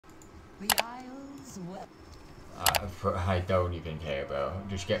The Isles well. I don't even care, bro.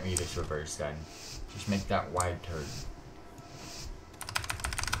 Just get me this reverse then. Just make that wide turn.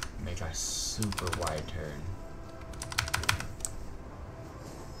 Make a super wide turn.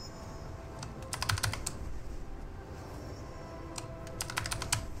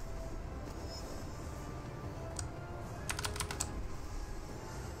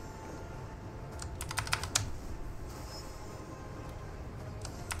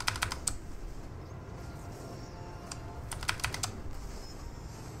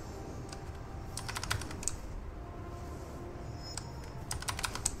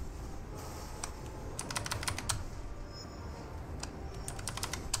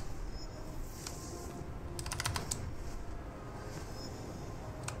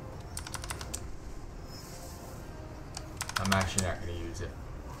 I'm actually not going to use it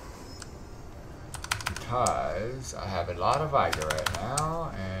because I have a lot of Vigor right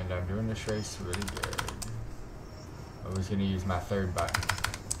now and I'm doing this race really good. I was going to use my third button,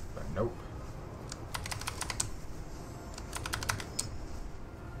 but nope.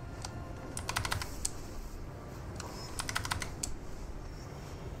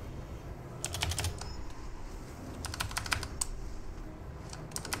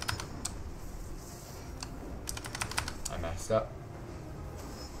 Messed up.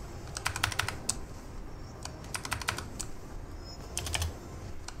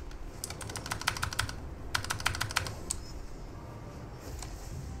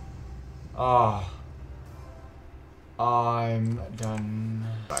 Oh, I'm done.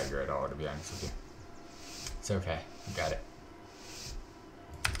 Vigor at all, to be honest with you. It's okay. You got it.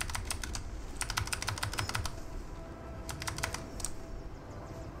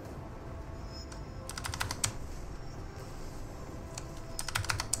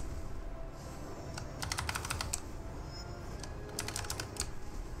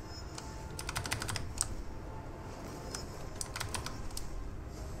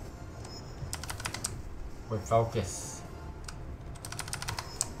 With focus.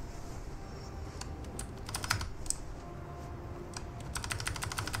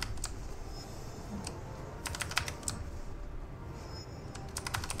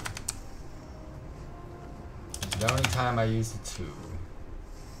 It's the only time I use the 2.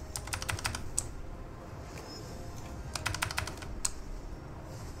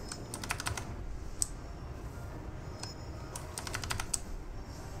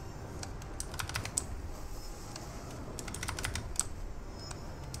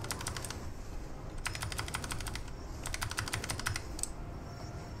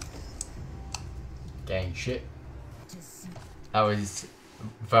 Dang shit. That was...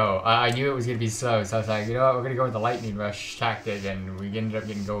 Bro, I knew it was going to be slow, so I was like, you know what, we're going to go with the lightning rush tactic, and we ended up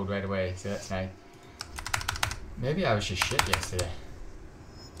getting gold right away, so that's nice. Maybe I was just shit yesterday.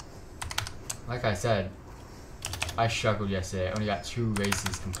 Like I said, I struggled yesterday. I only got 2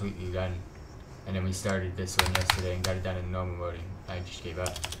 races completely done. And then we started this one yesterday and got it done in normal mode, and I just gave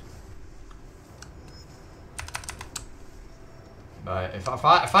up. But if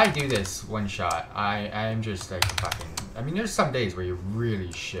I do this one shot, I am just like a fucking... I mean, there's some days where you're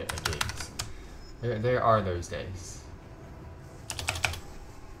really shit at games. There are those days.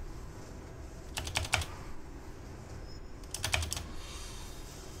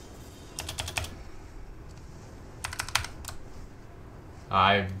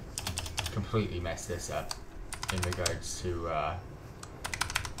 I've completely messed this up in regards to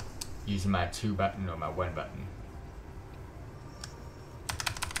using my 2 button or my 1 button.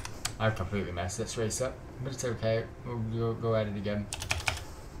 I've completely messed this race up, but it's okay. We'll go at it again.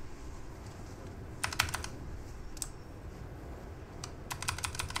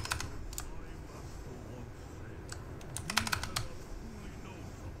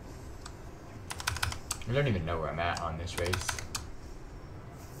 I don't even know where I'm at on this race.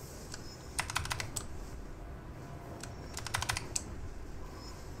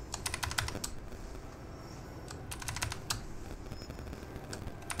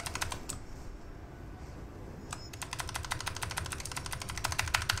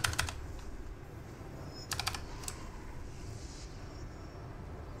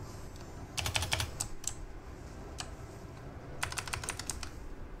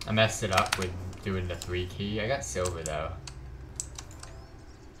 I messed it up with doing the 3 key. I got silver though.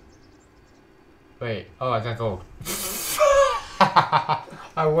 Wait, oh, I got gold.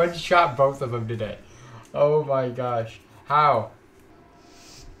 I one-shot both of them today. Oh my gosh. How?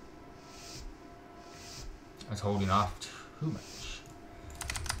 I was holding off too much.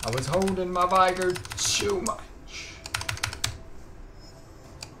 I was holding my Vigor too much.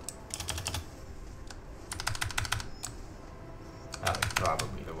 That was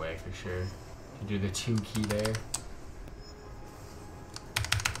probably the way for sure. You do the 2 key there.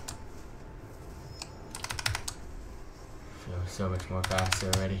 Feels so much more faster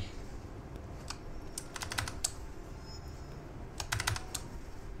already.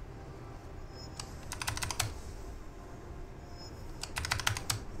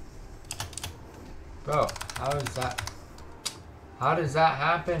 Bro, how is that? How does that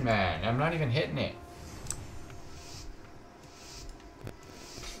happen, man? I'm not even hitting it.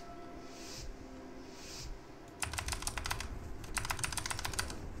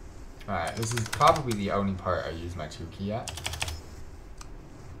 Alright, this is probably the only part I use my 2 key at.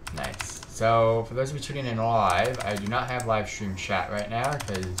 Nice. So, for those of you tuning in live, I do not have live stream chat right now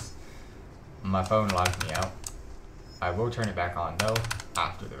because my phone logged me out. I will turn it back on though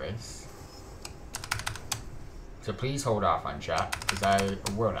after the race. So please hold off on chat, because I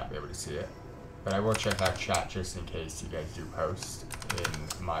will not be able to see it. But I will check out chat just in case you guys do post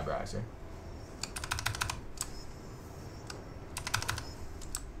in my browser.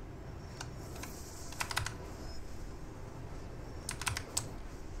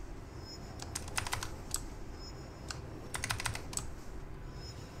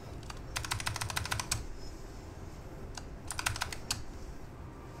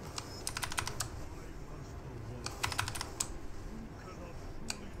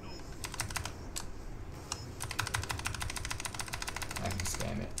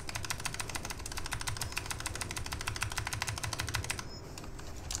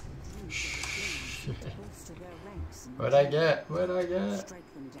 What'd I get? What'd I get?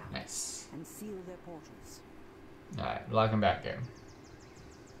 Nice. Alright, lock him back in.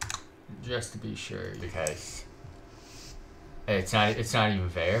 Just to be sure, because it's not even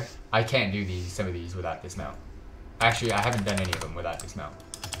fair. I can't do some of these without this mount. Actually, I haven't done any of them without this mount.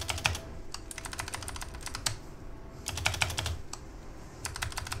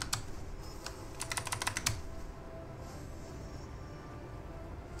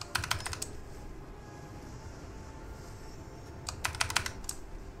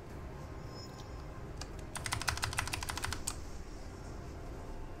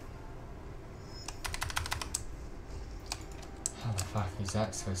 How the fuck is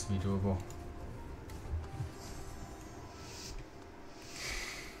that supposed to be doable?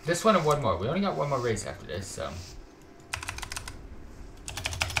 This one and one more. We only got one more race after this, so.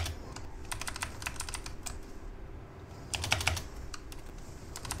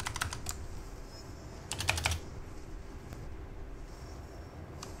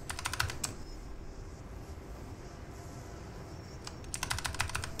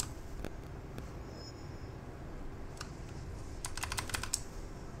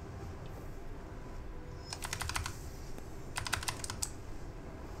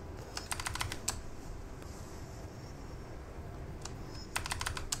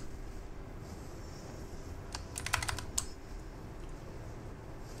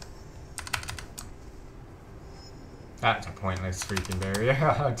 That's a pointless freaking barrier,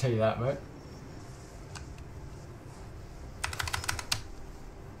 I'll tell you that much.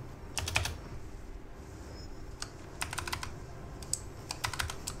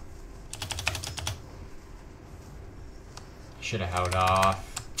 Should have held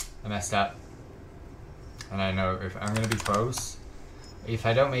off. I messed up. And I know if I'm gonna be close. If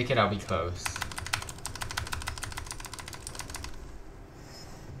I don't make it, I'll be close.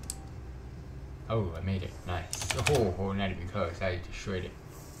 Oh, I made it. Nice. Oh, not even close. I destroyed it.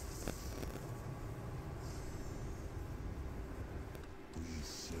 We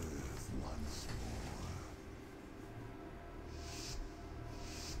serve once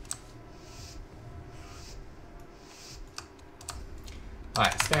more.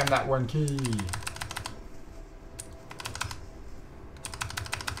 Alright, spam that 1 key.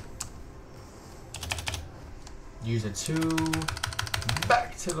 Use a 2.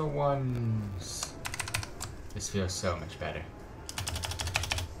 Back to the 1s. This feels so much better.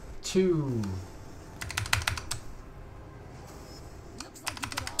 2.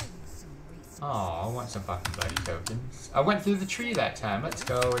 Oh, I want some fucking bloody tokens. I went through the tree that time. Let's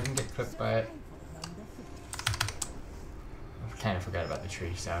go. I didn't get clipped by it. I kind of forgot about the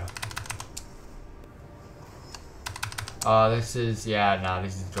tree, so. Oh, this is, yeah, nah,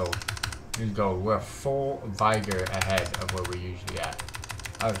 this is gold. This is gold. We're full vigor ahead of where we're usually at.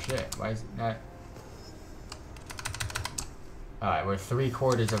 Oh shit, why is it not? Alright, we're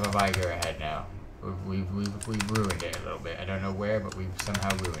 3/4 of a vigor ahead now. We've ruined it a little bit. I don't know where, but we've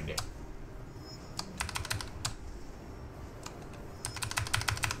somehow ruined it.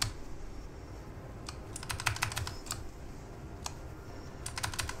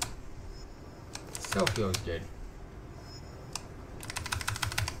 Still feels good.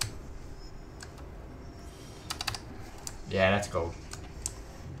 Yeah, that's gold.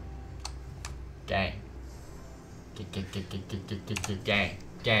 Gang. Gang.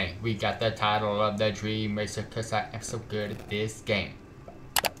 Gang. We got the title of the Dream Racer because I am so good at this game.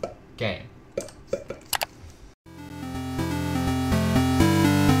 Game.